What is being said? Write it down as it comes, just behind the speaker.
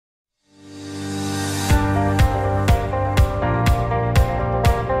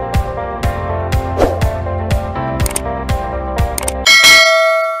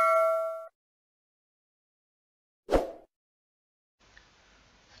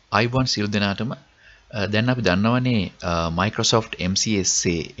අයිබෝන් සියලු දෙනාටම දැන් අපි දන්නවනේ Microsoft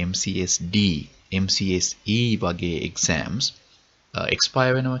MCSA, MCSD, MCSE වගේ exams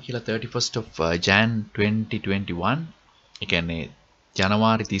expire වෙනවා කියලා 31st of Jan 2021. ඒ කියන්නේ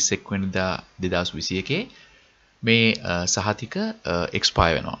ජනවාරි 31 වෙනිදා 2021 මේ සහතික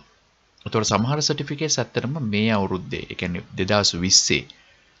expire වෙනවා. ඒතකොට සමහර certificates ඇත්තටම මේ අවුරුද්දේ ඒ කියන්නේ 2020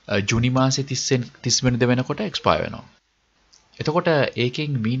 ජූනි මාසේ 30 වෙනිදා වෙනකොට expire වෙනවා. එතකොට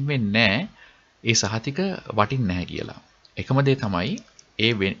ඒකෙන් මීන් වෙන්නේ ඒ සහතික වටින්නේ නැහැ කියලා. එකම දේ තමයි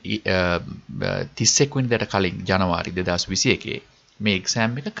ඒ 31 වෙනිදාට කලින් ජනවාරි 2021 මේ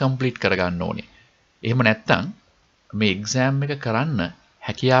exam එක complete කරගන්න ඕනේ. එහෙම නැත්නම් මේ exam එක කරන්න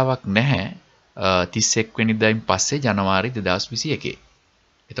හැකියාවක් නැහැ 31 වෙනිදායින් පස්සේ ජනවාරි 2021.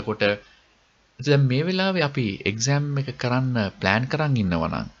 එතකොට දැන් මේ වෙලාවේ අපි exam එක කරන්න plan කරන්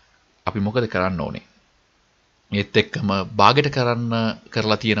ඉන්නවා නම් අපි මොකද කරන්න ඕනේ? ඒත් එක්කම බාගෙට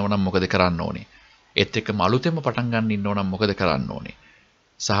කරලා තියෙනවා නම් මොකද කරන්න ඕනේ? ඒත් එක්කම අලුතෙන්ම පටන් ගන්න ඉන්නව නම් මොකද කරන්න ඕනේ?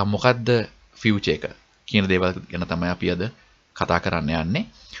 සහ මොකද්ද ෆියුචර් එක කියන දේවල් ගැන තමයි අපි අද කතා කරන්න යන්නේ.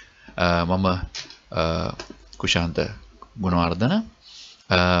 මම කුෂාන්ත ගුණවර්ධන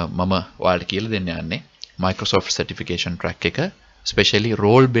මම ඔයාලට කියලා දෙන්න යන්නේ Microsoft certification track එක especially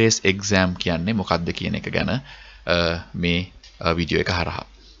role based exam කියන්නේ මොකක්ද කියන එක ගැන මේ වීඩියෝ එක හරහා.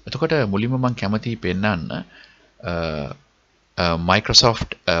 එතකොට මුලින්ම මම කැමතියි පෙන්නන්න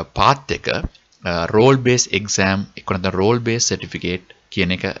Microsoft path එක role based exam එක්කනද role based certificate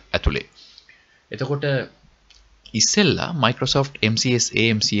කියන එක ඇතුලේ. එතකොට ඉස්සෙල්ලා Microsoft MCSA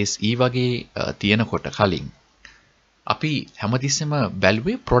MCSE වගේ තියෙනකොට කලින් අපි හැමතිස්සෙම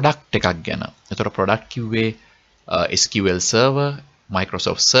බැලුවේ product එකක් ගැන. එතකොට product කිව්වේ SQL server,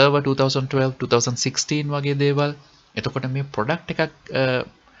 Microsoft server 2012 2016 වගේ දේවල්. එතකොට මේ product එකක්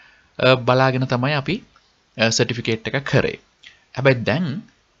බලාගෙන තමයි අපි certificate එකක් කරේ. හැබැයි දැන්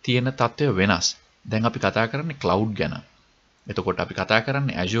තියෙන තත්ත්වය වෙනස්. දැන් අපි කතා කරන්නේ cloud ගැන. එතකොට අපි කතා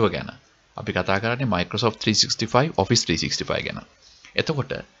කරන්නේ Azure ගැන. අපි කතා කරන්නේ Microsoft 365, Office 365 ගැන.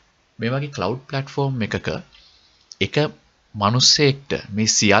 එතකොට මේ වගේ cloud platform එකක එක මිනිස්සෙක්ට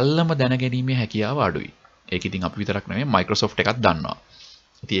මේ සියල්ලම දැනගැනීමේ හැකියාව අඩුයි. ඒක ඉතින් අපි විතරක් නෙමෙයි Microsoft එකත් දන්නවා.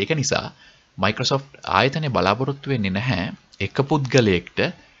 ඉතින් ඒක නිසා Microsoft ආයතනය බලාපොරොත්තු වෙන්නේ නැහැ එක පුද්ගලයෙක්ට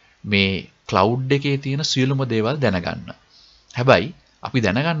මේ cloud එකේ තියෙන සියලුම දේවල් දැනගන්න. හැබැයි අපි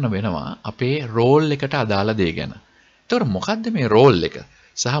දැනගන්න වෙනවා අපේ role එකට අදාළ දේ ගැන. ඒතකොට මොකද්ද මේ role එක?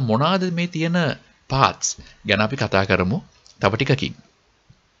 සහ මොනවාද මේ තියෙන paths ගැන අපි කතා කරමු තව ටිකකින්.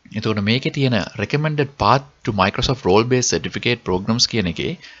 එතකොට මේකේ තියෙන recommended path to Microsoft role based certificate programs කියන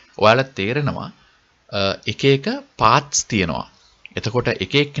එකේ ඔයාලට තේරෙනවා එක එක paths තියෙනවා. එතකොට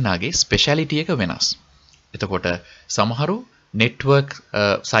එක එක්කෙනාගේ speciality එක වෙනස්. එතකොට සමහරු network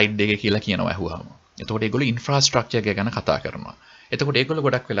side එක කියලා කියනවා අහුවාම. එතකොට ඒගොල්ලෝ infrastructure එක ගැන කතා කරනවා. එතකොට ඒගොල්ලෝ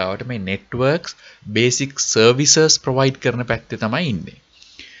ගොඩක් වෙලාවට මේ networks basic services provide කරන පැත්තේ තමයි ඉන්නේ.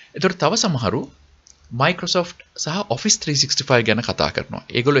 එතකොට තව සමහරු Microsoft සහ Office 365 ගැන කතා කරනවා.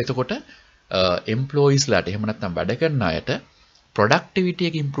 ඒගොල්ලෝ එතකොට employees ලාට එහෙම නැත්නම් වැඩ කරන අයට productivity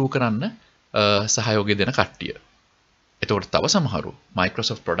එක improve කරන්න සහයෝගය දෙන කට්ටිය. එතකොට තව සමහරු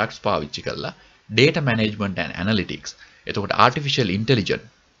Microsoft products පාවිච්චි කරලා data management and analytics, එතකොට artificial intelligence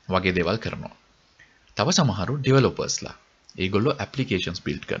වගේ දේවල් කරනවා. තව සමහරු developers ලා. ඒගොල්ලෝ applications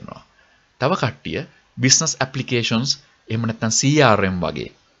build කරනවා. තව කට්ටිය business applications එහෙම නැත්නම් CRM වගේ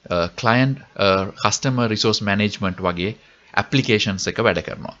client customer resource management වගේ applications එක වැඩ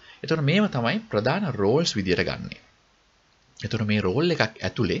කරනවා. එතකොට මේව තමයි ප්‍රධාන roles විදියට ගන්නෙ. එතකොට මේ role එකක්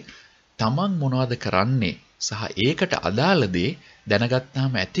ඇතුලේ තමන් මොනවද කරන්නේ සහ ඒකට අදාළ දේ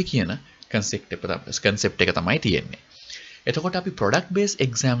දැනගත්තාම ඇති කියන concept එක තමයි තියෙන්නේ. එතකොට අපි product based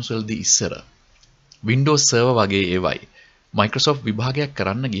exams වලදී ඉස්සර Windows server වගේ ඒවයි Microsoft විභාගයක්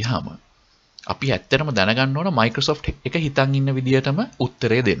කරන්න ගියාම අපි ඇත්තටම දැනගන්න ඕන Microsoft එක හිතන් ඉන්න විදියටම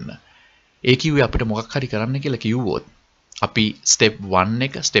උත්තරේ දෙන්න. ඒ කිව්වේ අපිට මොකක් හරි කරන්න කියලා කිව්වොත් අපි step 1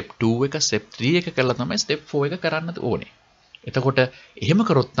 එක, step 2 එක, step 3 එක කරලා තමයි step 4 එක කරන්න ඕනේ. එතකොට එහෙම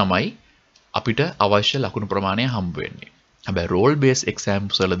කරොත් තමයි අපිට අවශ්‍ය ලකුණු ප්‍රමාණය හම්බ වෙන්නේ. හැබැයි role based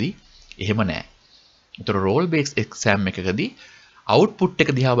exams වලදී එහෙම නෑ. ඒතර role based exam එකකදී output එක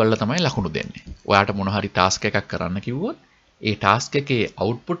දිහා බලලා තමයි ලකුණු දෙන්නේ. ඔයාට මොන හරි task එකක් කරන්න කිව්වොත් ඒ task එකේ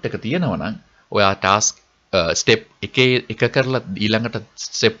output එක තියෙනවා නම් ඔයා task step 1 කරලා ඊළඟට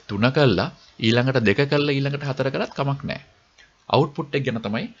step 3 කරලා ඊළඟට 2 කරලා ඊළඟට 4 කරත් කමක් නැහැ. output එක ගැන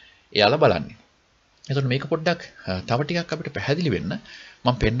තමයි එයාලා බලන්නේ. එතකොට මේක පොඩ්ඩක් තව ටිකක් අපිට පැහැදිලි වෙන්න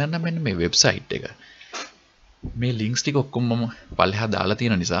මම පෙන්නන්නම් මෙන්න මේ වෙබ්සයිට් එක. මේ links ටික ඔක්කොම මම පල්ලෙහා දාලා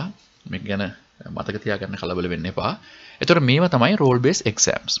තියෙන නිසා මේක ගැන මතක තියාගන්න කලබල වෙන්න එපා. එතකොට මේවා තමයි role based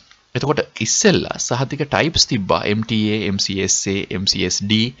exams. එතකොට ඉස්සෙල්ලා සහතික types තිබ්බා MTA, MCSA,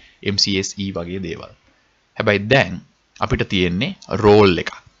 MCSD, MCSE වගේ දේවල්. හැබැයි දැන් අපිට තියෙන්නේ role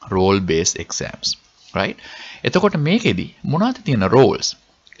එකක්. role based exams. right? එතකොට මේකෙදි මොනවද තියෙන roles?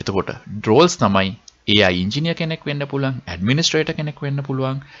 එතකොට roles තමයි AI engineer කෙනෙක් වෙන්න පුළුවන්, administrator කෙනෙක් වෙන්න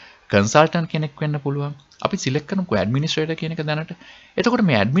පුළුවන්, consultant කෙනෙක් වෙන්න පුළුවන්. අපි select කරමුකෝ administrator කියන එක දැනට. එතකොට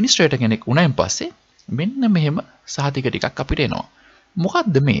මේ administrator කෙනෙක් උනායින් පස්සේ මෙන්න මෙහෙම සහතික ටිකක් අපිට එනවා.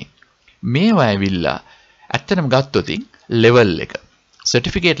 මොකද්ද මේ? මේවා ඇවිල්ලා ඇත්තටම ගත්තොත් level එක.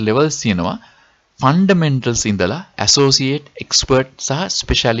 certificate levels තියෙනවා fundamentals ඉඳලා associate, expert සහ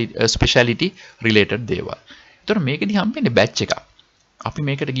speciality related දේවල්. එතකොට මේකෙදි හම්බෙන්නේ batch එකක්. අපි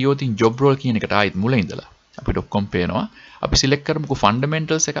මේකට ගියොත් job role කියන එකට ආයෙත් මුල ඉඳලා අපිට ඔක්කොම පේනවා. අපි select කරමුකෝ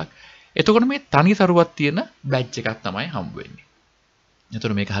fundamentals එකක්. එතකොට මේ තනි තරුවක් තියෙන batch එකක් තමයි හම්බ වෙන්නේ.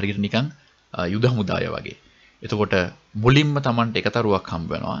 එතකොට මේක හරියට නිකන් යුද හමුදාය වගේ. එතකොට මුලින්ම Tamanට එක තරුවක් හම්බ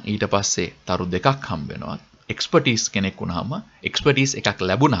වෙනවා. ඊට පස්සේ තරු දෙකක් හම්බ වෙනවා. expertise කෙනෙක් වුණාම expertise එකක්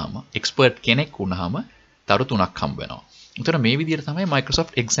ලැබුණාම expert කෙනෙක් වුණාම තරු තුනක් හම්බ වෙනවා. එතකොට මේ විදිහට තමයි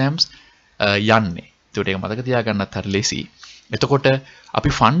Microsoft exams යන්නේ. ඒකට ඒක මතක තියාගන්නත් හරි ලේසි. එතකොට අපි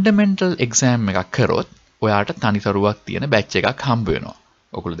fundamental exam එකක් කරොත් ඔයාට තනිතරුවක් තියෙන batch එකක් හම්බ වෙනවා.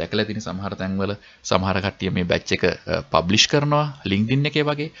 ඔයගොල්ලෝ දැකලා තියෙන සමහර තැන්වල සමහර කට්ටිය මේ batch එක publish කරනවා LinkedIn එකේ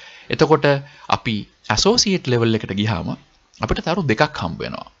වගේ. එතකොට අපි associate level එකට ගියාම අපිට තරු දෙකක් හම්බ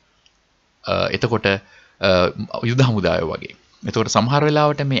වෙනවා. එතකොට යුද හමුදාය වගේ. එතකොට සමහර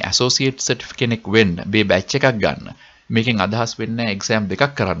වෙලාවට මේ associate certificate කෙනෙක් වෙන්න මේ batch එකක් ගන්න. මේකෙන් අදහස් වෙන්නේ exam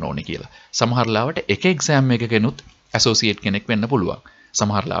දෙකක් කරන්න ඕනේ කියලා. සමහර වෙලාවට එක exam එකකිනුත් associate කෙනෙක් වෙන්න පුළුවන්.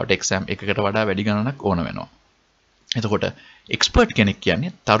 සමහර වෙලාවට exam එකකට වඩා වැඩි ගණනක් ඕන වෙනවා. එතකොට expert කෙනෙක්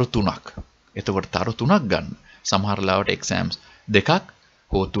කියන්නේ තරු 3ක්. එතකොට තරු 3ක් ගන්න. සමහර වෙලාවට exams දෙකක්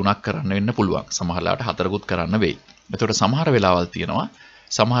හෝ 3ක් කරන්න වෙන්න පුළුවන්. සමහර වෙලාවට 4කුත් කරන්න වෙයි. එතකොට සමහර වෙලාවල් තියෙනවා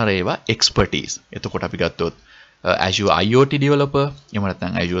සමහර ඒවා expertise. එතකොට අපි ගත්තොත් Azure IoT developer, එහෙම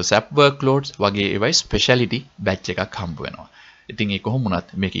නැත්නම් Azure SAP workloads වගේ ඒවායි speciality batch එකක් හම්බ වෙනවා. ඉතින් ඒ කොහොම වුණත්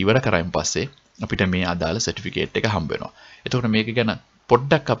මේක ඉවර කරායින් පස්සේ අපිට මේ අදාළ certificate එක හම්බ වෙනවා. එතකොට මේක ගැන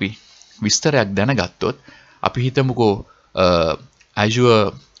පොඩ්ඩක් අපි විස්තරයක් දැනගත්තොත් අපි හිතමුකෝ Azure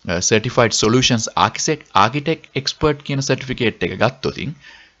Certified Solutions Architect Expert කියන certificate එක ගත්තොත්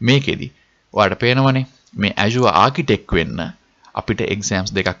මේකෙදි ඔයාලට පේනවනේ මේ Azure Architect වෙන්න අපිට exams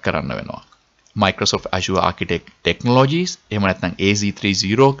දෙකක් කරන්න වෙනවා. Microsoft Azure Architect Technologies එහෙම නැත්නම්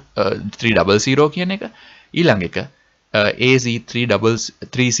AZ300 කියන එක ඊළඟ එක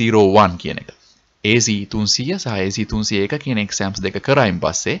AZ301 කියන එක. AZ300 සහ AZ301 කියන exams දෙක කරායින්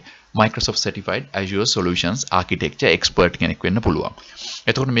පස්සේ Microsoft Certified Azure Solutions Architecture Expert කෙනෙක් වෙන්න පුළුවන්.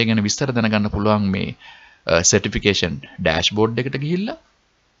 එතකොට මේ ගැන විස්තර දැනගන්න පුළුවන් මේ certification dashboard එකට ගිහිල්ලා.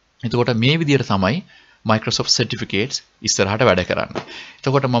 එතකොට මේ විදිහට තමයි Microsoft certificates ඉස්සරහට වැඩ කරන්නේ.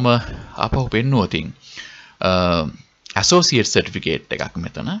 එතකොට මම ආපහු පෙන්නුවොත් associate certificate එකක්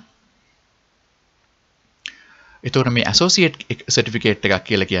මෙතන. එතකොට මේ associate certificate එකක්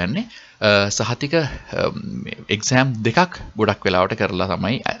කියලා කියන්නේ සහතික exam දෙකක් ගොඩක් වෙලාවට කරලා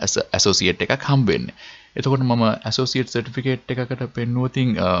තමයි associate එකක් හම්බ වෙන්නේ. එතකොට මම associate certificate එකකට පෙන්නුවොත්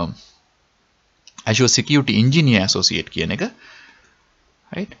Azure Security Engineer Associate කියන එක.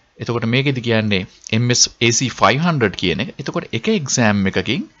 right? එතකොට මේකෙදි කියන්නේ MCSA 500 කියන එක. එතකොට එක exam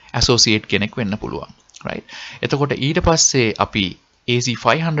එකකින් associate කෙනෙක් වෙන්න පුළුවන්. right? එතකොට ඊට පස්සේ අපි AC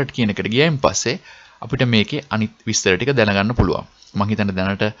 500 කියන එකට ගියයින් පස්සේ අපිට මේකේ අනිත් විස්තර ටික දැනගන්න පුළුවන්. මම හිතන්නේ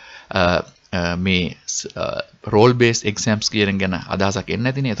දැනට මේ role based exams කියන ගැන අදහසක්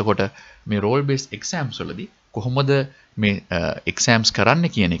එන්නේ නැතිනේ. එතකොට මේ role based exams වලදී කොහොමද මේ exams කරන්න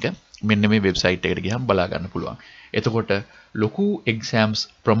කියන එක මෙන්න මේ website එකට ගියහම බලා ගන්න පුළුවන්. එතකොට ලොකු exams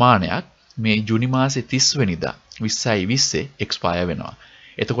ප්‍රමාණයක් මේ ජූනි මාසේ 30 වෙනිදා 2020 expire වෙනවා.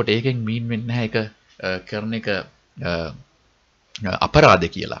 එතකොට ඒකෙන් mean වෙන්නේ නැහැ ඒක කරන එක අපරාධ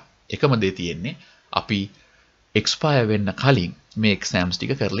කියලා. එකම දේ තියෙන්නේ අපි expire වෙන්න කලින් මේ exams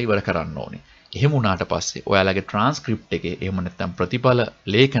ටික කරලා ඉවර කරන්න ඕනේ. එහෙම වුණාට පස්සේ ඔයාලගේ transcript එකේ එහෙම නැත්නම් ප්‍රතිඵල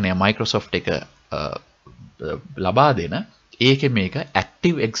ලේඛනය Microsoft එක ලබා දෙන ඒකේ මේක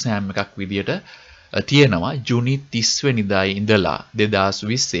active exam එකක් විදියට තියෙනවා ජූනි 30 වෙනිදා ඉඳලා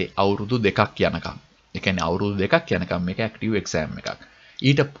 2020 අවුරුදු දෙකක් යනකම්. ඒ කියන්නේ අවුරුදු දෙකක් යනකම් මේක active exam එකක්.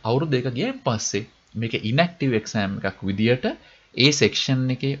 ඊට අවුරුදු දෙක ගියන් පස්සේ මේක inactive exam එකක් විදියට ඒ section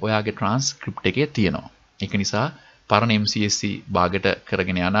එකේ ඔයාගේ transcript එකේ තියෙනවා. ඒක නිසා පරණ MCSE භාගයට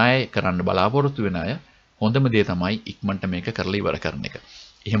කරගෙන යන අය කරන්න බලාපොරොත්තු වෙන අය හොඳම දේ තමයි ඉක්මනට මේක කරලා ඉවර කරන එක.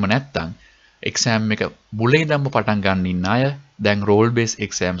 එහෙම නැත්නම් exam එක මුලින් ඉඳන්ම පටන් ගන්න ඉන්න අය දැන් role based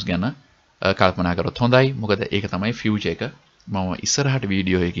exams ගැන කල්පනා කරොත් හොඳයි. මොකද ඒක තමයි future එක. මම ඉස්සරහට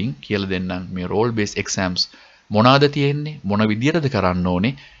වීඩියෝ එකකින් කියලා දෙන්නම් මේ role based exams මොනවාද තියෙන්නේ, මොන විදියටද කරන්න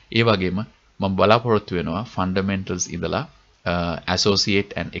ඕනේ, ඒ වගේම මම බලාපොරොත්තු වෙනවා fundamentals ඉඳලා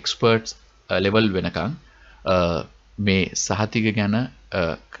associate and experts level වෙනකන් මේ සහතික ගැන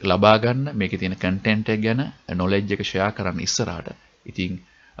ලබා ගන්න මේකේ තියෙන content එක ගැන knowledge එක share කරන්න ඉස්සරහට. ඉතින්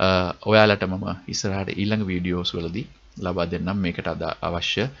ඔයාලට මම ඉස්සරහට ඊළඟ වීඩියෝස් වලදී ලබා දෙන්නම් මේකට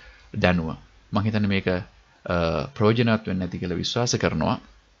අවශ්‍ය දැනුම. මම හිතන්නේ මේක ප්‍රයෝජනවත් වෙන්න ඇති කියලා විශ්වාස කරනවා.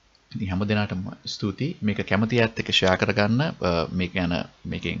 ඉතින් හැම දිනකටම ස්තුතියි. මේක කැමති අයත් එක්ක share කරගන්න මේක ගැන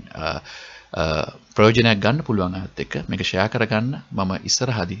මේකෙන් ප්‍රයෝජනයක් ගන්න පුළුවන් අයත් එක්ක මේක share කරගන්න. මම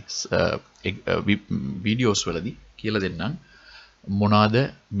ඉස්සරහදී වීඩියෝස් වලදී කියලා දෙන්නම් මොනවාද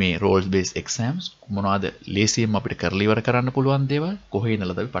මේ roles based exams මොනවාද ලේසියෙන් අපිට කරලා ඉවර කරන්න පුළුවන් දේවල් කොහේ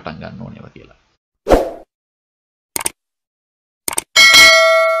ඉඳලාද අපි පටන් ගන්න ඕනේවා කියලා.